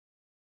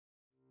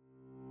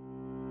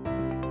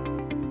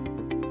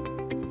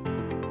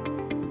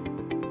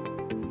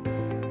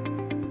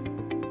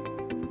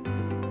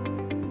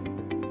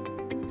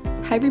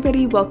Hi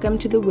everybody, welcome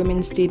to the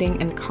Women's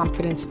Dating and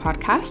Confidence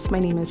podcast. My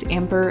name is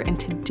Amber, and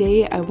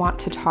today I want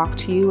to talk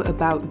to you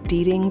about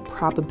dating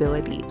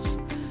probabilities.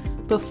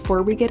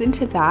 Before we get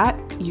into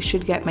that, you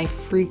should get my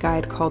free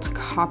guide called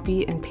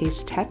Copy and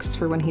Paste Text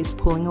for when he's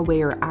pulling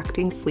away or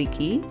acting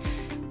flaky.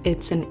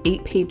 It's an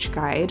 8-page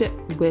guide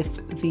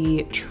with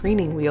the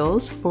training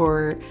wheels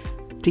for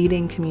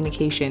dating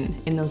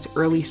communication in those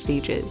early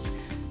stages.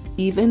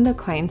 Even the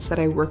clients that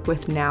I work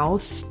with now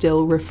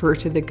still refer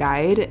to the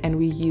guide, and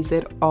we use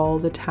it all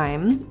the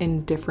time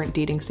in different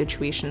dating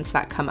situations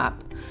that come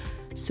up.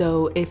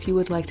 So if you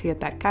would like to get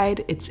that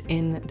guide, it's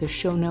in the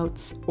show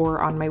notes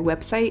or on my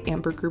website,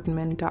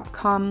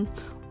 ambergrubenman.com,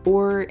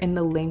 or in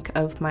the link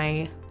of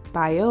my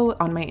bio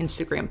on my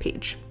Instagram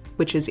page,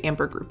 which is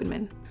Amber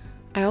Grubenman.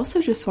 I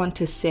also just want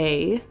to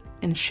say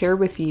and share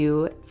with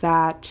you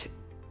that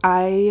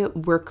I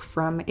work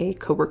from a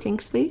co-working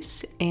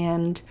space,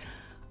 and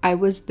I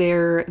was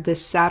there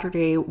this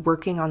Saturday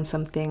working on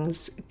some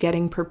things,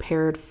 getting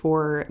prepared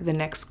for the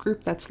next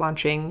group that's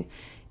launching,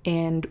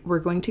 and we're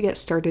going to get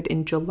started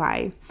in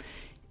July.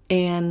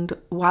 And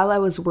while I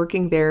was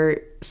working there,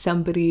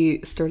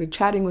 somebody started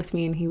chatting with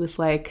me and he was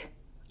like,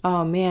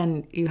 "Oh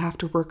man, you have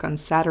to work on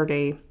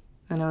Saturday."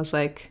 And I was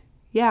like,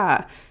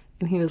 "Yeah."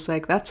 And he was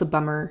like, "That's a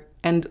bummer."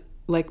 And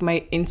like my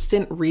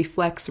instant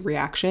reflex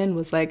reaction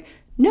was like,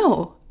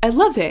 "No, I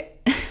love it."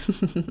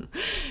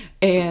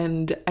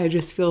 And I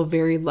just feel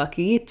very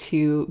lucky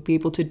to be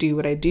able to do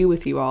what I do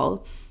with you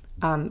all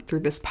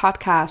through this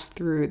podcast,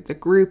 through the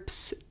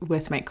groups,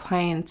 with my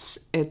clients.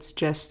 It's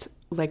just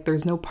like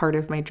there's no part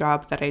of my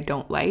job that I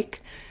don't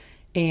like.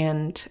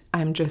 And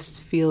I'm just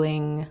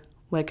feeling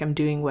like I'm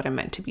doing what I'm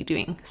meant to be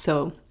doing.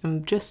 So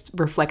I'm just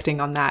reflecting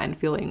on that and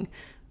feeling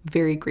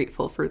very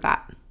grateful for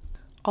that.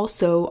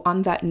 Also,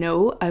 on that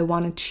note, I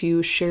wanted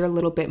to share a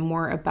little bit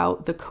more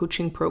about the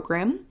coaching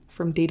program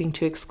From Dating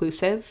to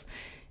Exclusive.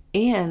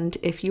 And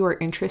if you are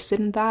interested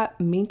in that,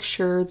 make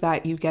sure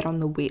that you get on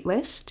the wait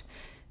list.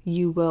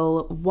 You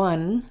will,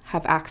 one,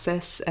 have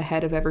access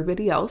ahead of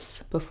everybody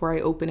else before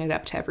I open it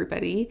up to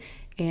everybody,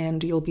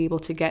 and you'll be able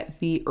to get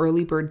the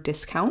early bird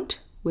discount,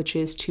 which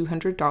is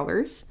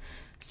 $200.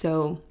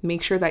 So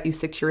make sure that you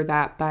secure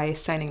that by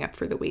signing up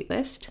for the wait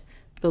list.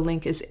 The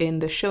link is in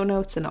the show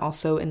notes and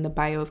also in the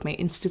bio of my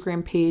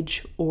Instagram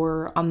page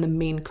or on the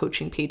main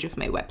coaching page of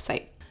my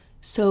website.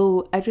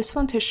 So I just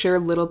want to share a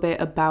little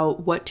bit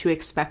about what to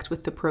expect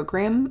with the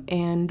program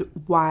and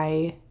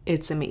why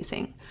it's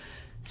amazing.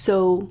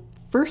 So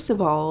first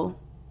of all,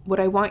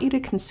 what I want you to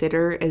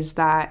consider is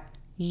that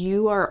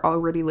you are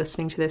already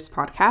listening to this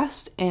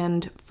podcast,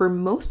 and for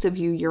most of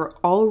you, you're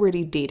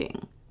already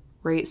dating,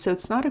 right? So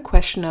it's not a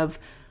question of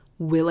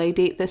will I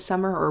date this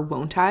summer or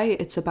won't I?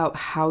 It's about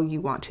how you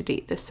want to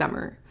date this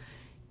summer.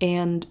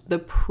 And the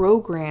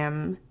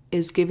program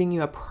is giving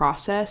you a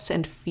process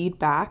and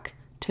feedback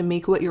to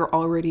make what you're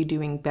already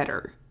doing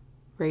better,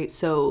 right?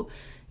 So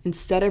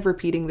instead of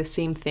repeating the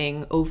same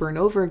thing over and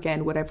over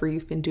again, whatever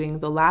you've been doing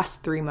the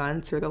last 3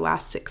 months or the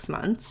last 6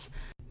 months,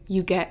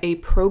 you get a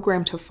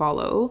program to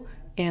follow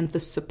and the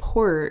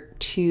support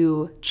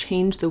to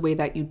change the way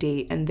that you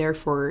date and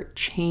therefore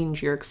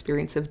change your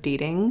experience of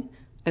dating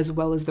as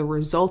well as the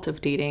result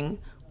of dating,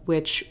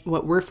 which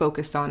what we're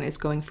focused on is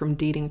going from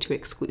dating to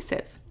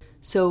exclusive.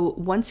 So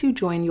once you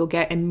join, you'll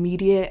get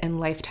immediate and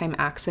lifetime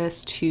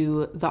access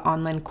to the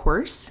online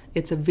course.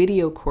 It's a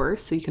video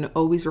course, so you can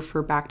always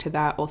refer back to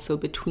that also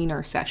between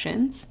our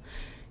sessions.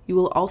 You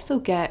will also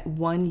get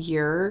 1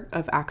 year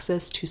of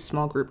access to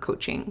small group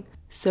coaching.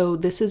 So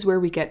this is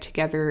where we get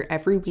together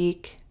every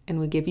week and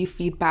we give you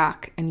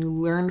feedback and you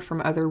learn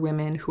from other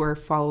women who are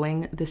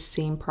following the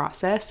same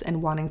process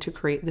and wanting to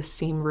create the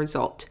same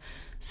result.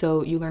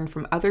 So you learn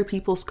from other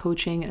people's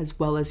coaching as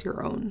well as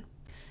your own.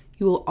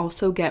 You will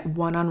also get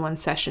one-on-one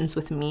sessions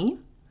with me.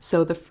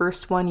 So the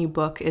first one you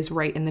book is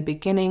right in the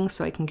beginning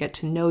so I can get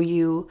to know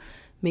you,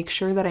 make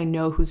sure that I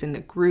know who's in the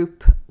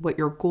group, what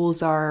your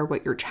goals are,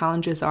 what your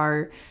challenges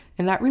are.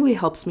 And that really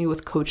helps me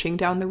with coaching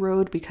down the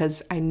road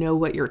because I know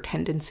what your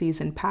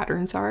tendencies and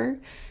patterns are.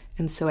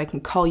 And so I can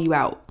call you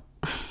out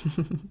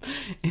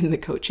in the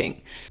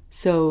coaching.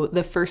 So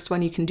the first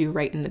one you can do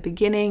right in the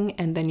beginning,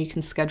 and then you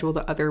can schedule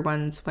the other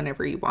ones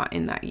whenever you want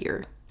in that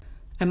year.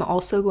 I'm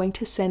also going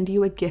to send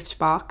you a gift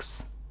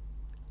box,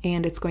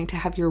 and it's going to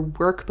have your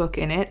workbook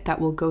in it that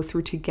we'll go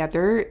through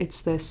together.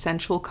 It's the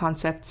Essential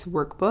Concepts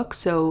workbook.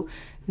 So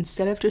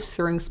instead of just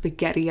throwing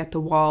spaghetti at the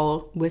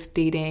wall with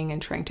dating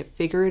and trying to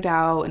figure it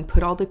out and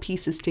put all the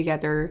pieces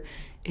together,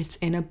 it's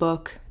in a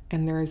book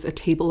and there's a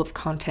table of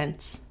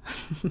contents.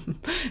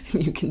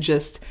 You can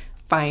just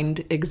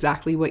find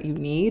exactly what you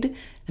need,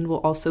 and we'll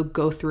also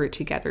go through it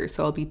together.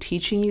 So I'll be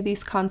teaching you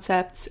these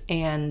concepts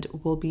and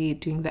we'll be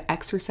doing the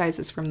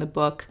exercises from the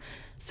book.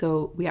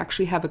 So we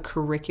actually have a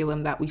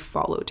curriculum that we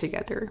follow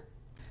together.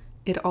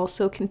 It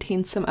also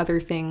contains some other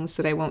things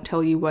that I won't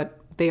tell you what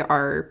they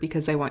are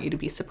because I want you to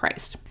be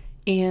surprised.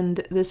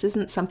 And this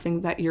isn't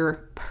something that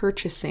you're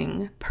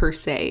purchasing per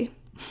se,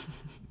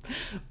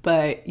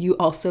 but you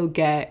also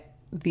get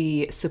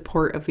the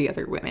support of the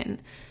other women.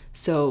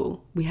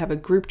 So we have a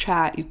group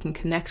chat, you can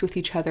connect with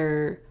each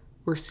other.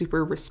 We're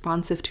super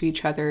responsive to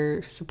each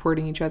other,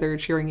 supporting each other,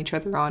 cheering each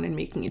other on, and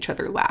making each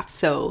other laugh.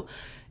 So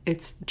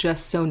it's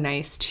just so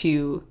nice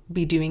to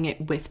be doing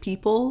it with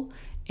people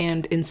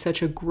and in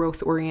such a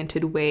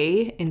growth-oriented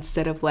way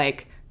instead of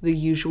like the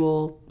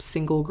usual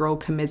single girl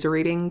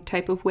commiserating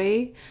type of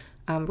way.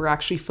 We're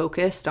actually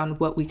focused on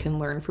what we can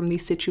learn from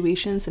these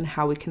situations and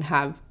how we can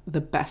have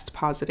the best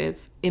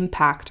positive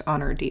impact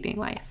on our dating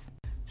life.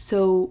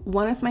 So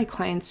one of my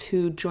clients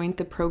who joined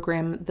the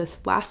program this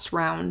last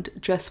round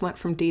just went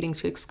from dating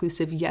to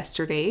exclusive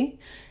yesterday,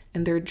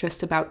 and they're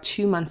just about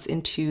 2 months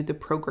into the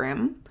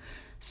program.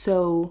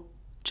 So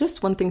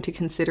just one thing to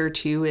consider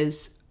too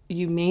is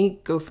you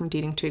may go from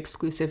dating to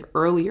exclusive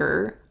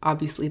earlier,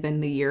 obviously, than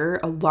the year.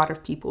 A lot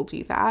of people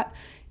do that.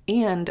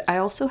 And I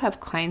also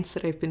have clients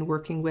that I've been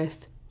working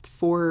with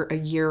for a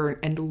year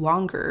and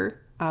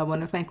longer.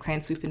 One of my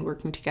clients, we've been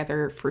working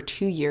together for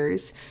 2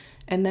 years.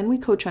 And then we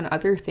coach on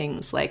other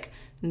things like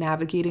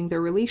navigating their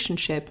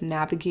relationship,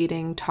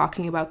 navigating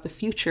talking about the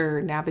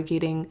future,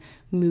 navigating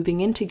moving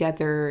in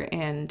together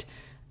and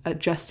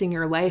adjusting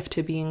your life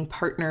to being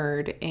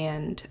partnered,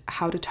 and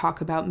how to talk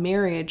about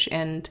marriage.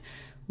 And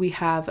we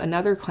have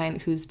another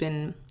client who's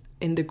been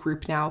in the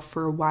group now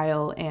for a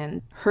while,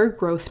 and her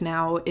growth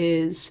now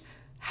is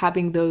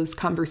having those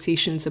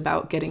conversations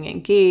about getting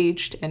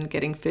engaged and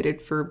getting fitted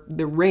for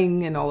the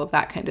ring and all of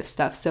that kind of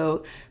stuff.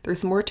 So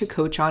there's more to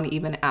coach on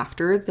even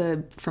after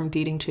the from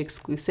dating to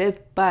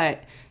exclusive.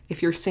 But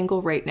if you're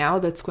single right now,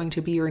 that's going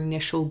to be your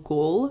initial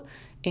goal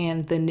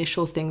and the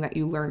initial thing that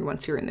you learn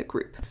once you're in the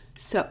group.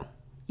 So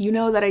you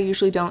know that I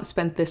usually don't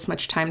spend this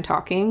much time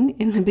talking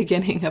in the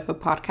beginning of a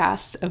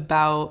podcast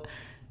about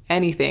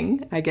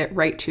anything. I get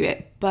right to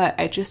it, but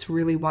I just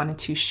really wanted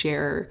to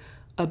share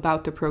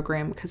about the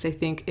program because I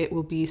think it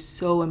will be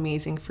so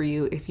amazing for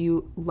you. If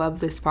you love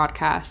this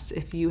podcast,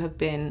 if you have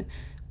been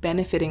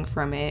benefiting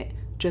from it,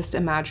 just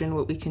imagine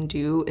what we can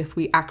do if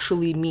we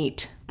actually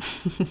meet.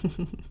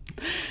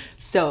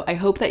 So I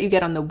hope that you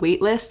get on the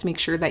wait list. Make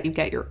sure that you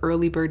get your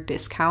early bird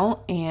discount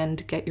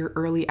and get your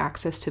early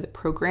access to the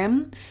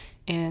program.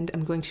 And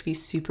I'm going to be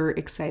super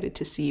excited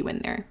to see you in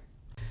there.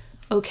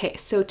 Okay,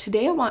 so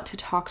today I want to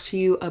talk to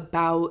you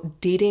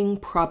about dating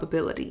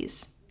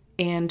probabilities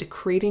and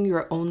creating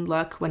your own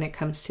luck when it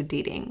comes to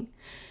dating.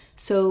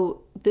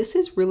 So this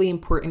is really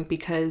important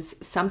because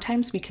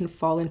sometimes we can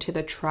fall into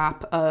the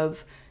trap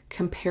of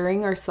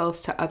comparing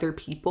ourselves to other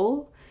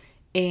people.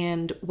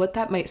 And what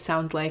that might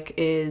sound like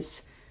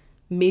is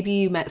maybe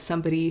you met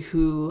somebody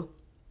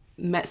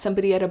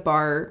at a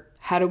bar,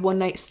 had a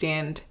one-night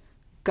stand,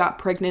 got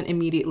pregnant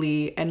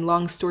immediately, and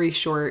long story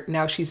short,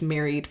 now she's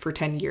married for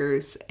 10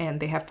 years and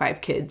they have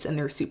 5 kids and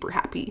they're super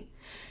happy.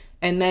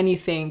 And then you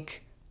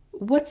think,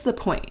 what's the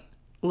point?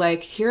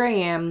 Like, here I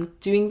am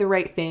doing the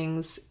right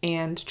things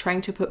and trying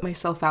to put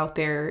myself out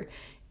there.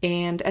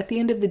 And at the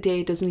end of the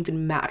day, it doesn't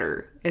even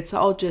matter. It's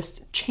all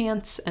just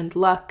chance and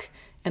luck,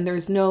 and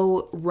there's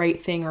no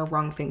right thing or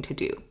wrong thing to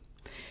do.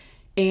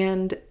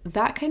 And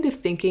that kind of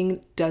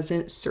thinking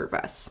doesn't serve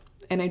us.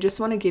 And I just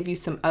want to give you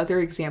some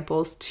other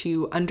examples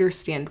to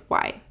understand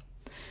why.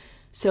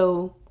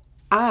 So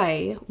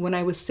when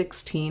I was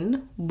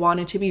 16,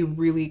 wanted to be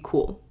really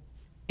cool.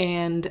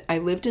 And I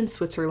lived in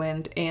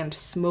Switzerland, and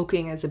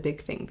smoking is a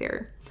big thing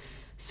there.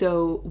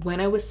 So when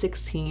I was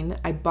 16,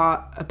 I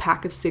bought a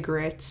pack of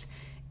cigarettes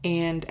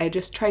and I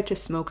just tried to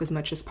smoke as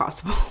much as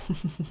possible.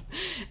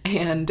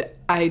 And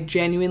I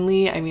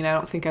genuinely, I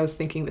don't think I was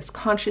thinking this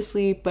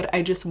consciously, but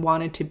I just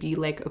wanted to be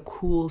like a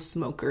cool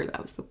smoker.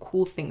 That was the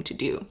cool thing to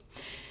do.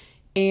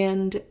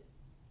 And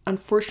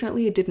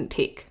unfortunately, it didn't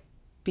take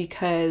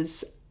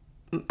because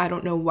I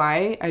don't know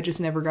why, I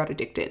just never got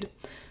addicted.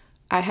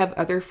 I have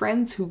other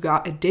friends who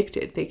got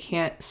addicted. They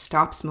can't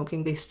stop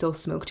smoking. They still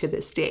smoke to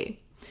this day.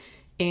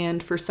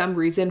 And for some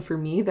reason, for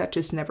me, that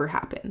just never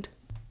happened.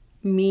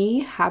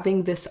 Me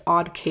having this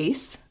odd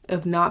case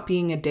of not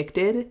being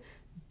addicted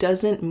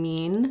doesn't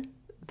mean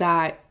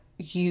that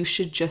you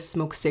should just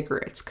smoke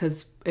cigarettes,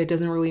 because it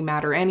doesn't really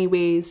matter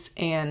anyways.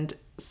 And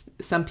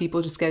some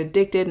people just get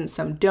addicted and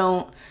some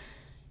don't.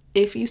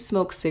 If you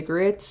smoke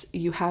cigarettes,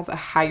 you have a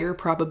higher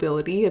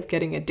probability of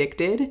getting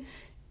addicted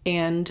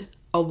and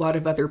a lot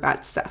of other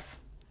bad stuff,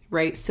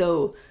 right?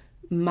 So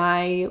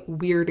my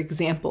weird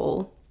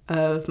example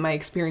of my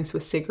experience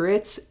with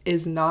cigarettes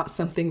is not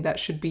something that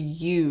should be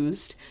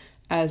used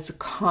as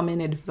common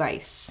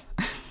advice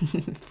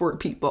for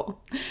people,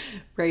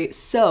 right?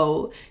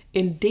 So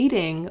in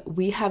dating,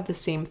 we have the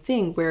same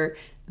thing where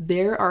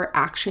there are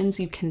actions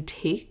you can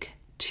take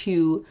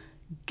to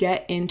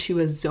get into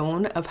a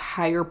zone of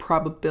higher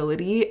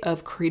probability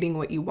of creating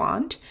what you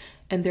want.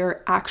 And there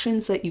are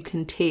actions that you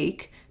can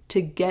take to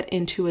get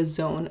into a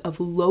zone of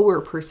lower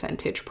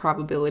percentage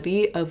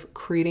probability of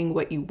creating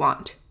what you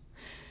want.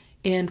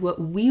 And what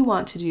we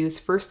want to do is,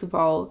 first of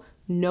all,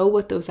 know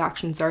what those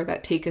actions are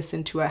that take us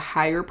into a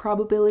higher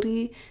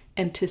probability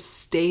and to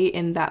stay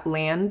in that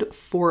land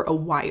for a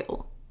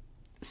while.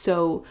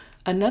 So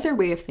another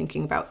way of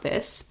thinking about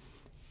this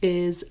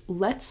is,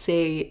 let's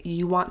say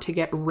you want to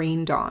get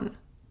rained on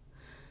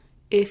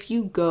if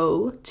you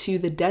go to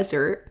the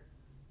desert,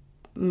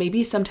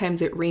 maybe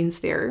sometimes it rains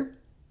there,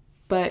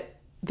 but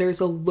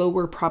there's a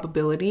lower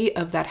probability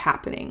of that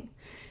happening.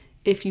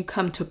 If you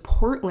come to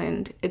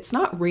Portland, it's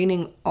not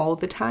raining all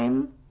the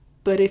time,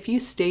 but if you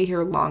stay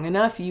here long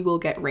enough, you will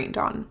get rained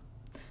on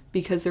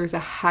because there's a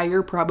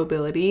higher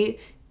probability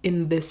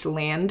in this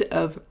land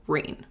of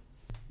rain.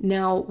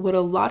 Now, what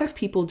a lot of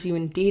people do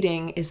in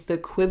dating is the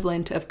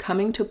equivalent of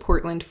coming to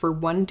Portland for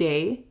one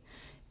day.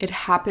 It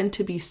happened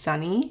to be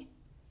sunny,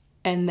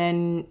 and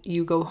then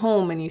you go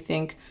home and you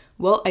think,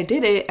 well, I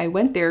did it. I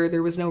went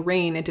there was no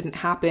rain. It didn't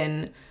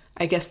happen.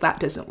 I guess that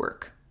doesn't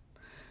work.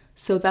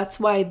 So that's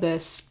why the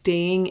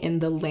staying in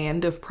the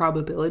land of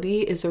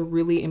probability is a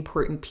really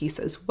important piece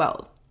as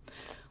well.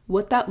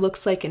 What that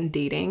looks like in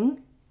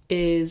dating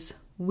is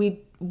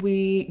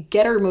we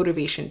get our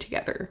motivation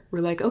together. We're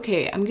like,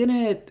 okay, I'm going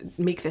to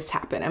make this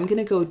happen. I'm going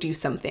to go do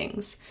some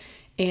things.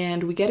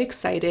 And we get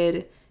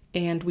excited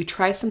and we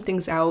try some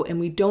things out and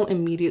we don't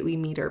immediately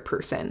meet our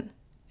person.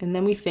 And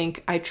then we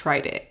think, I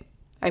tried it.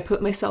 I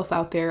put myself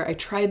out there. I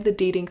tried the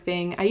dating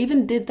thing. I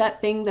even did that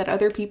thing that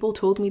other people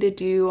told me to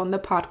do on the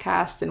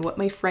podcast and what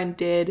my friend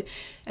did.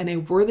 And I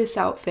wore this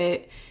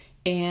outfit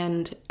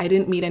and I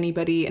didn't meet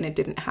anybody and it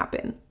didn't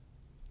happen.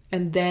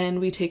 And then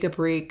we take a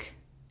break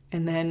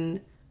and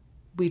then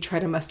we try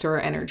to muster our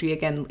energy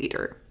again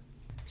later.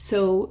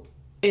 So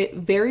it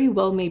very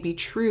well may be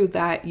true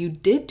that you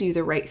did do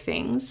the right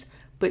things,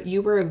 but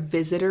you were a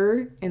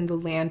visitor in the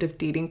land of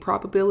dating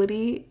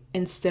probability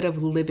instead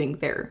of living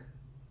there,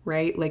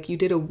 right? Like you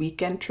did a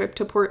weekend trip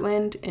to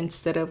Portland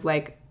instead of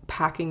like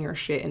packing your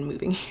shit and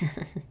moving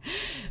here.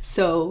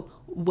 So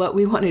what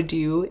we want to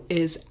do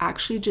is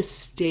actually just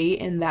stay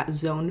in that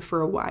zone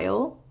for a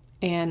while.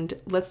 And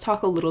let's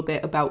talk a little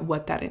bit about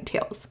what that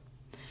entails.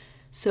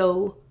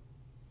 So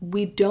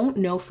we don't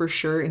know for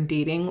sure in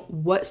dating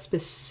what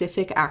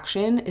specific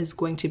action is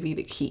going to be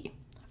the key,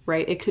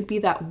 right? It could be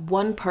that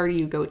one party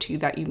you go to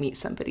that you meet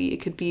somebody.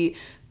 It could be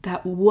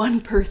that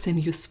one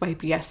person you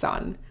swipe yes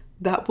on.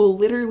 That will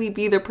literally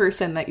be the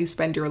person that you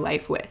spend your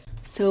life with.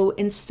 So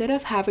instead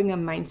of having a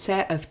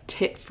mindset of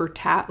tit for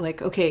tat,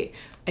 like, okay,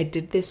 I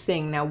did this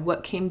thing, now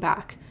what came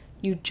back?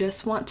 You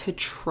just want to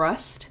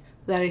trust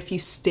that if you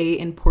stay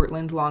in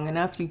Portland long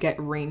enough, you get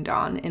rained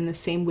on, in the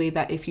same way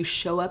that if you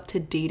show up to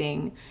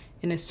dating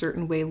in a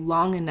certain way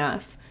long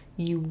enough,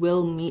 you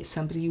will meet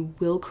somebody, you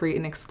will create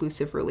an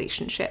exclusive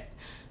relationship.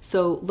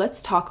 So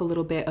let's talk a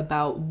little bit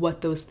about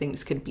what those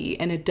things could be.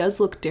 And it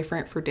does look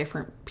different for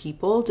different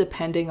people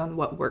depending on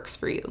what works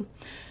for you.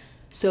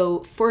 So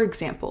for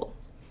example,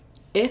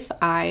 if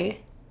I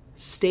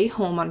stay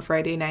home on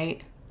Friday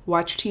night,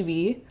 watch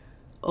TV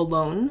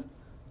alone,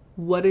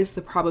 what is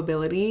the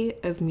probability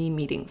of me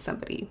meeting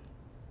somebody?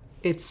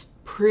 It's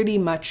pretty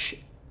much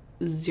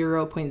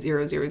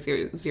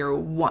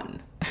 0.00001.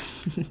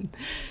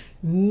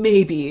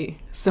 Maybe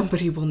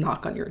somebody will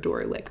knock on your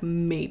door, like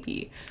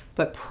maybe,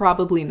 but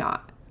probably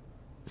not.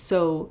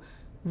 So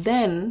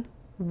then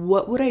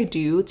what would I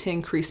do to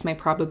increase my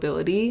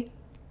probability?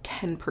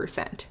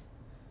 10%,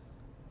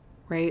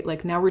 right?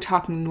 Like now we're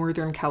talking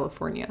Northern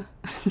California.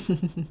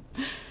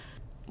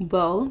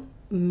 Well,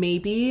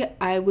 maybe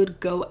I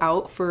would go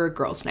out for a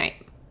girls'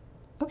 night.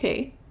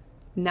 Okay,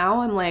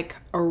 now I'm like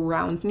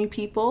around new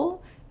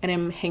people and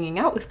I'm hanging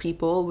out with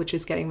people, which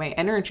is getting my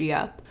energy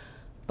up,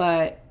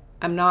 but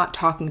I'm not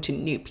talking to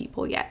new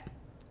people yet.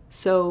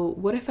 So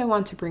what if I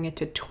want to bring it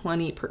to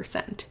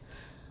 20%?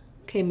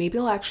 Okay, maybe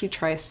I'll actually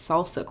try a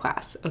salsa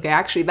class. Okay,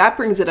 actually that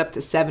brings it up to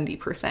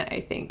 70%, I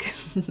think,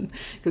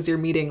 because you're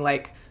meeting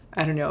like,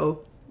 I don't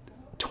know,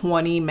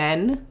 20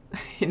 men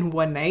in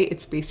one night.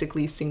 It's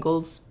basically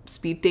singles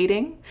speed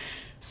dating.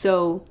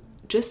 So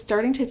just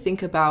starting to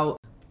think about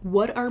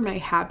what are my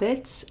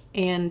habits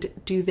and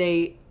do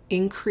they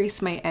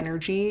increase my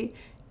energy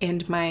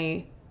and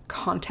my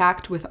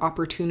contact with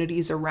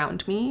opportunities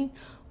around me,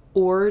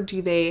 or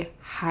do they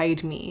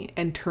hide me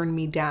and turn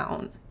me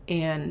down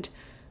and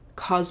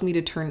cause me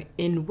to turn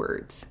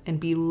inwards and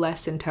be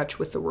less in touch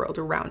with the world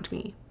around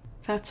me?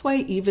 That's why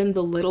even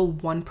the little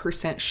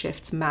 1%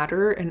 shifts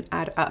matter and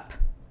add up,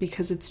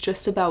 because it's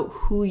just about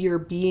who you're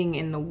being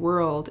in the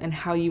world and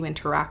how you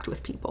interact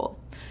with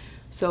people.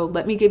 So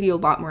let me give you a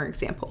lot more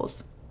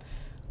examples.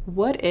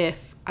 What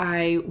if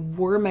I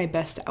wore my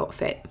best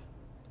outfit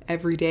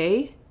every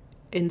day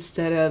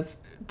instead of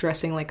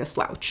dressing like a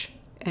slouch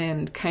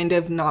and kind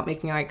of not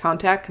making eye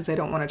contact because I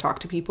don't want to talk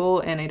to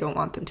people and I don't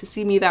want them to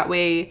see me that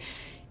way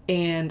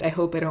and I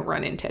hope I don't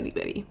run into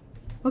anybody?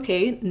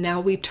 Okay, now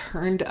we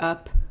turned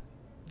up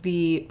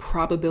the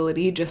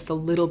probability just a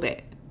little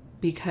bit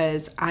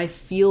because I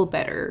feel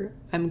better.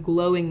 I'm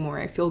glowing more.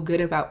 I feel good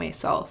about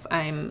myself.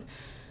 I'm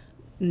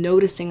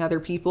noticing other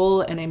people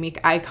and I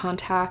make eye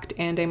contact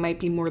and I might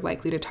be more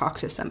likely to talk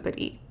to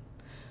somebody.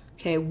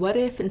 Okay, what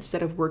if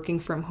instead of working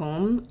from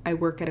home, I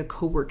work at a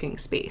co-working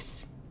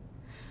space?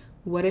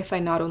 What if I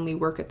not only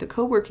work at the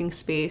co-working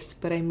space,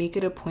 but I make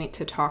it a point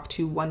to talk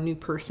to one new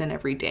person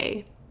every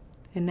day?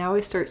 And now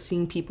I start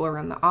seeing people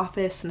around the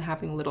office and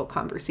having little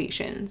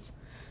conversations.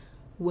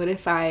 What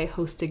if I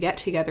host a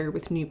get-together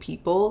with new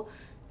people,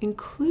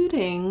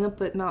 including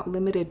but not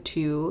limited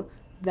to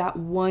that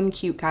one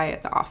cute guy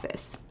at the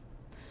office?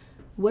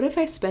 What if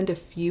I spend a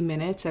few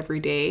minutes every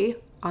day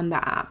on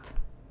the app?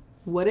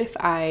 What if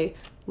I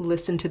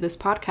listen to this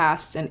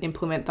podcast and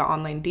implement the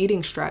online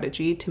dating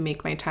strategy to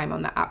make my time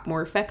on the app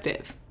more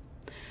effective?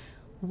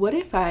 What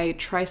if I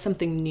try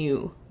something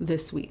new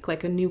this week,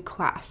 like a new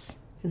class,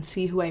 and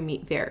see who I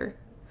meet there?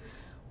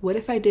 What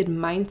if I did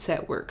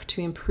mindset work to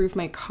improve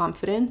my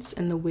confidence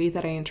and the way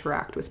that I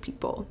interact with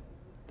people?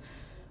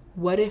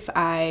 What if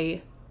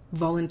I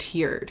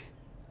volunteered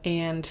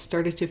and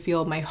started to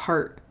feel my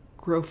heart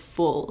grow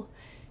full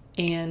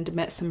and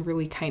met some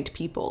really kind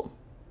people?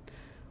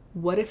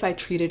 What if I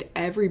treated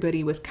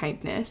everybody with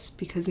kindness,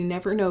 because you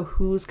never know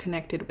who's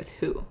connected with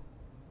who?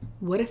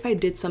 What if I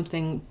did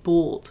something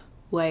bold,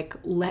 like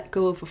let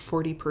go of a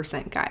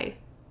 40% guy?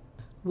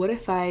 What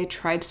if I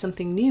tried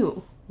something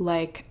new,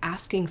 like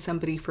asking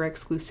somebody for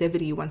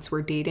exclusivity once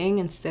we're dating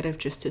instead of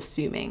just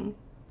assuming?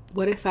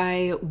 What if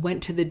I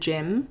went to the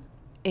gym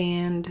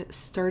and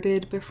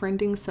started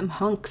befriending some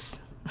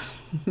hunks?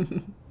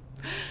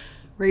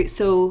 Right,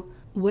 so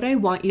what I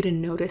want you to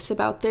notice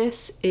about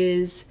this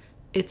is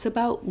it's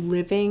about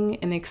living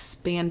an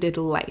expanded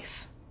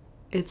life.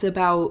 It's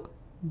about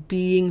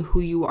being who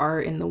you are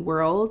in the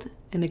world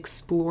and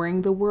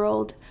exploring the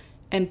world.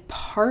 And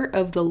part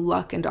of the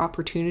luck and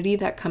opportunity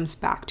that comes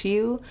back to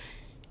you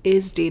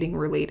is dating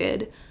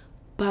related,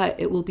 but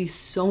it will be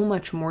so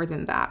much more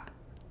than that.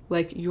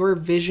 Like, your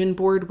vision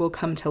board will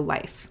come to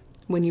life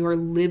when you are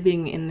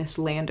living in this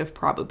land of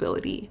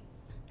probability.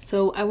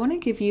 So I want to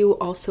give you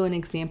also an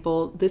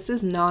example. This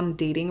is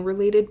non-dating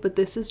related, but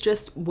this is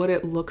just what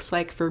it looks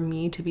like for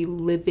me to be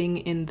living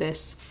in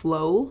this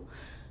flow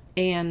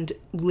and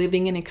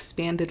living an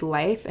expanded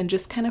life and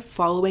just kind of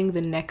following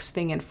the next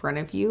thing in front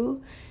of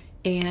you.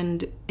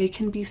 And it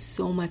can be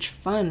so much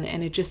fun,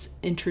 and it just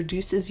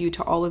introduces you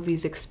to all of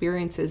these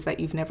experiences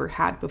that you've never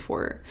had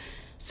before.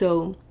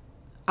 So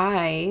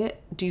I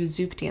do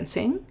Zouk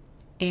dancing.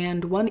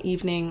 And one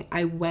evening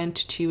I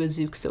went to a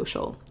Zouk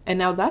social. And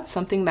now that's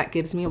something that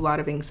gives me a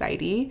lot of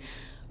anxiety.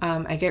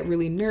 I get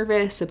really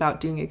nervous about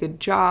doing a good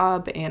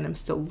job, and I'm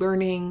still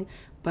learning,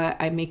 but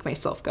I make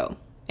myself go.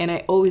 And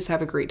I always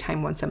have a great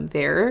time once I'm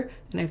there.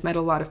 And I've met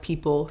a lot of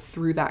people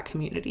through that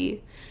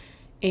community.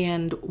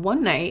 And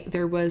one night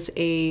there was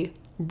a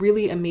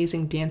really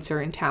amazing dancer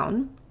in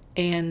town.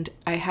 And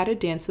I had a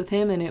dance with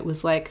him, and it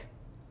was like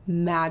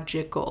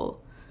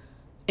magical.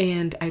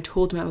 And I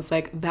told him, I was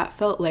like, that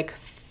felt like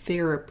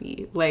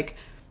therapy. Like,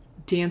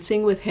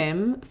 dancing with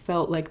him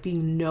felt like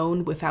being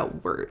known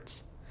without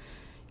words.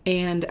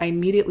 And I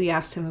immediately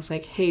asked him, I was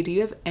like, hey, do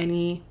you have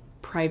any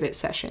private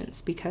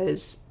sessions?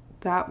 Because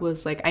that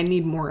was like, I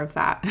need more of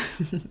that.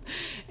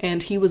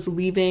 And he was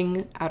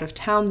leaving out of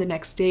town the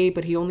next day,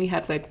 but he only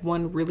had like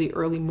one really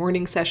early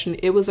morning session.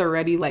 It was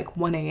already like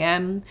 1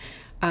 a.m.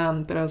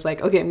 But I was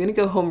like, okay, I'm going to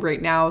go home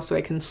right now so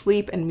I can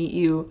sleep and meet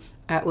you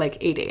at like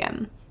 8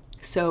 a.m.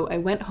 So I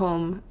went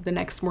home the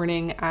next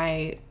morning.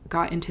 I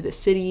got into the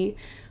city.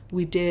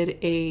 We did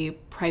a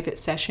private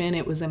session.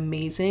 It was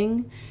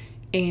amazing.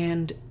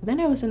 And then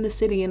I was in the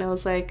city and I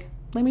was like,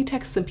 let me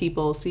text some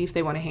people, see if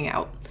they want to hang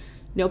out.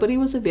 Nobody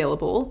was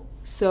available.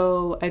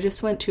 So I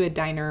just went to a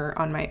diner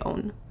on my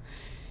own.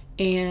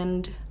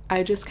 And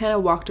I just kind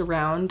of walked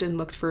around and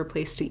looked for a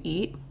place to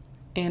eat.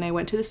 And I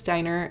went to this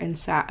diner and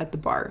sat at the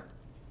bar.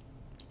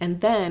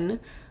 And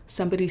then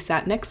somebody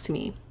sat next to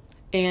me.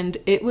 And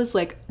it was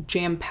like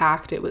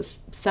jam-packed. It was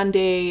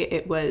Sunday.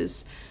 It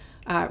was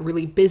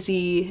really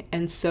busy.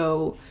 And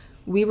so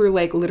we were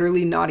like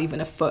literally not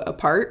even a foot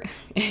apart.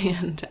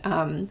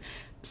 And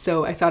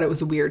so I thought it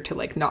was weird to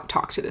like not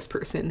talk to this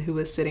person who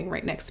was sitting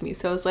right next to me.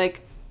 So I was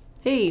like,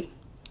 hey,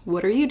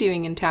 what are you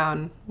doing in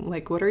town?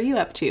 Like, what are you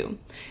up to?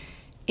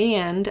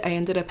 And I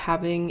ended up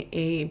having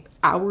a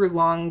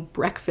hour-long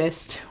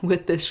breakfast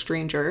with this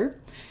stranger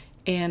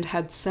and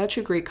had such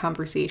a great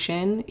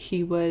conversation.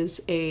 He was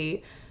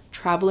a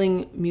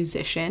traveling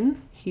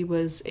musician. He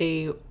was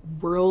a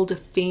world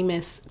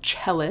famous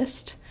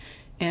cellist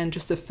and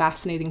just a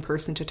fascinating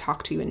person to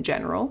talk to in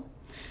general.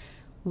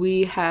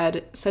 We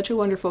had such a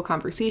wonderful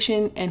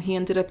conversation, and he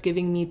ended up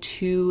giving me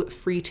 2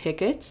 free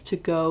tickets to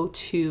go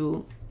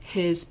to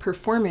his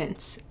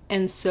performance.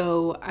 And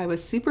so I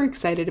was super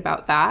excited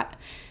about that.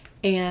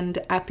 And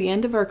at the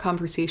end of our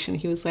conversation,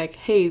 he was like,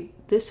 hey,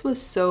 this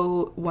was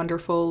so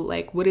wonderful.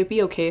 Like, would it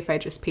be okay if I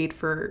just paid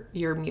for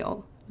your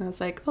meal? And I was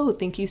like, oh,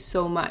 thank you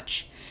so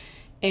much.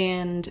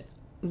 And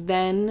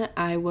then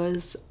I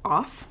was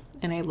off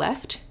and I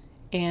left,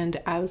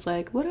 and I was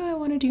like, what do I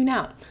want to do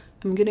now?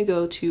 I'm going to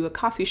go to a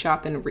coffee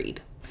shop and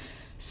read.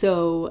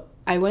 So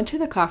I went to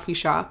the coffee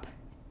shop,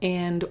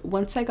 and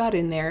once I got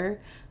in there,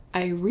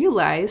 I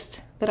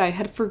realized that I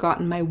had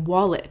forgotten my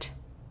wallet.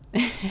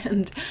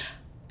 And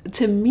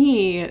to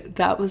me,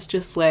 that was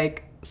just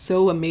like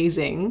so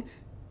amazing,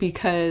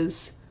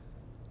 because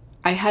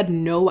I had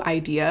no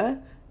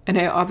idea And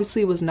I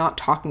obviously was not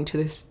talking to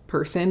this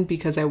person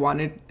because I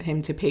wanted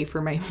him to pay for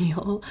my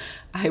meal.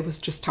 I was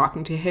just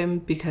talking to him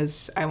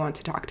because I want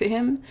to talk to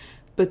him.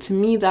 But to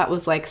me, that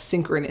was like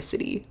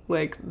synchronicity.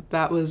 Like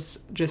that was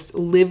just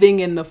living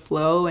in the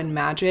flow and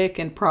magic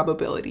and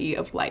probability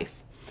of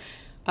life.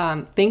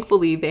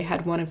 Thankfully, they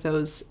had one of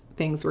those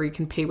things where you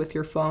can pay with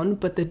your phone,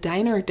 but the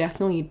diner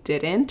definitely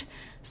didn't.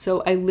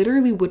 So I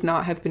literally would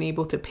not have been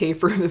able to pay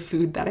for the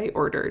food that I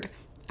ordered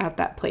at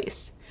that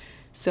place.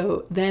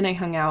 So then I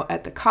hung out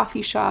at the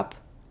coffee shop,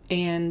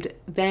 and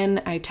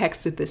then I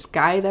texted this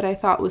guy that I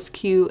thought was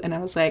cute, and I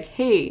was like,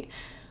 hey,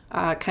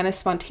 kind of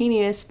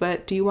spontaneous,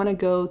 but do you want to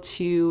go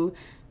to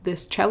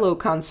this cello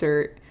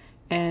concert?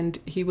 And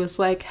he was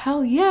like,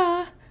 hell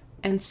yeah.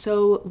 And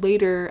so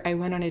later I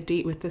went on a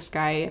date with this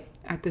guy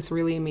at this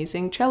really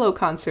amazing cello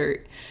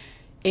concert,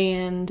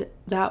 and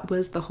that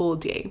was the whole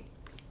day.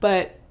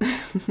 But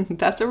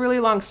that's a really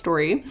long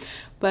story,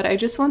 but I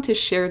just want to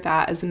share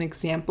that as an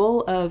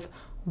example of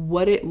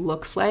what it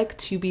looks like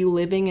to be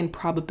living in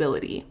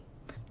probability.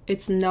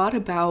 It's not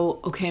about,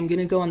 okay, I'm going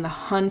to go on the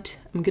hunt,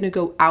 I'm going to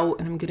go out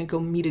and I'm going to go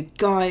meet a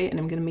guy and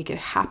I'm going to make it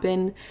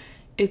happen.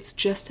 It's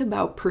just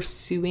about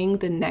pursuing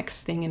the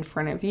next thing in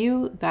front of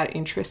you that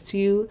interests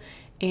you.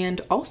 And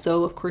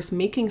also, of course,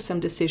 making some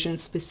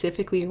decisions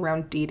specifically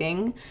around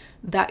dating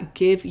that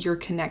give your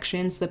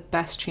connections the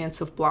best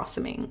chance of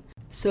blossoming.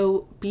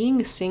 So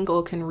being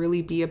single can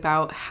really be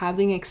about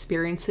having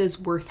experiences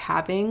worth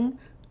having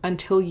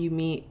until you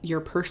meet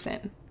your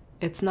person.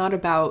 It's not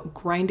about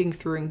grinding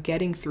through and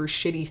getting through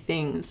shitty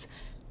things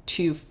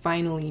to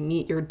finally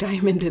meet your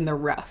diamond in the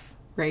rough,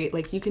 right?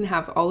 Like you can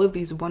have all of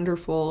these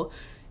wonderful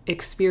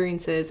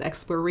experiences,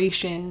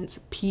 explorations,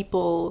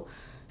 people,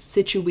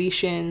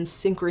 situations,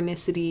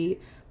 synchronicity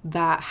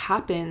that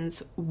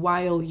happens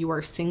while you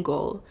are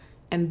single.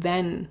 And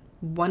then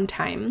one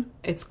time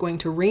it's going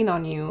to rain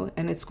on you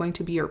and it's going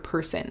to be your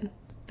person.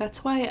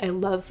 That's why I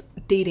love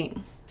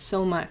dating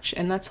so much.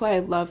 And that's why I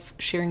love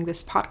sharing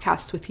this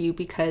podcast with you,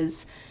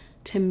 because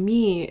to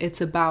me,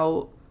 it's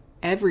about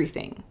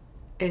everything.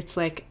 It's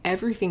like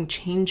everything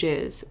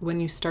changes when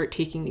you start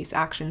taking these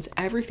actions.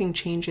 Everything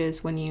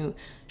changes when you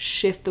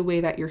shift the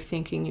way that you're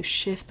thinking. You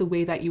shift the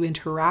way that you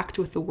interact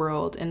with the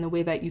world and the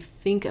way that you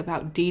think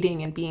about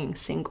dating and being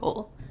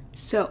single.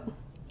 So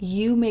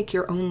you make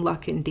your own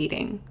luck in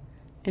dating,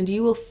 and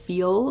you will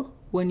feel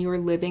when you're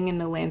living in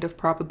the land of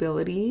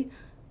probability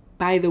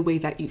by the way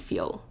that you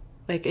feel.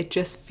 Like it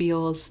just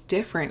feels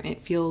different.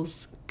 It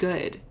feels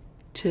good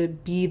to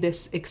be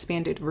this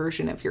expanded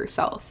version of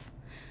yourself.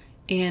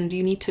 And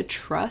you need to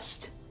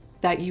trust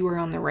that you are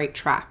on the right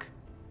track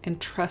and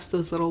trust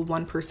those little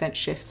 1%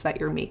 shifts that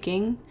you're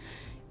making.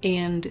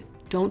 And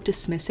don't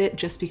dismiss it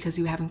just because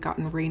you haven't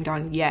gotten rained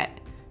on yet.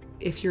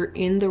 If you're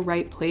in the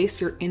right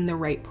place, you're in the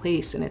right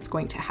place and it's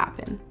going to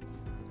happen.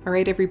 All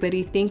right,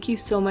 everybody, thank you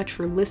so much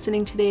for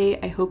listening today.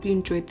 I hope you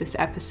enjoyed this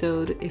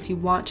episode. If you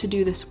want to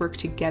do this work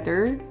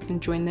together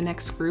and join the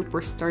next group,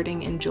 we're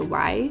starting in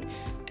July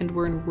and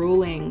we're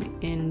enrolling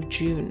in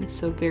June,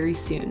 so very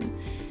soon.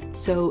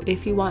 So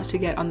if you want to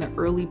get on the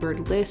early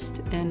bird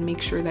list and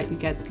make sure that you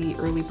get the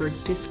early bird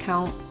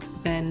discount,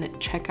 then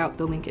check out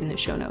the link in the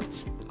show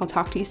notes. I'll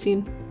talk to you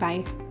soon.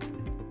 Bye.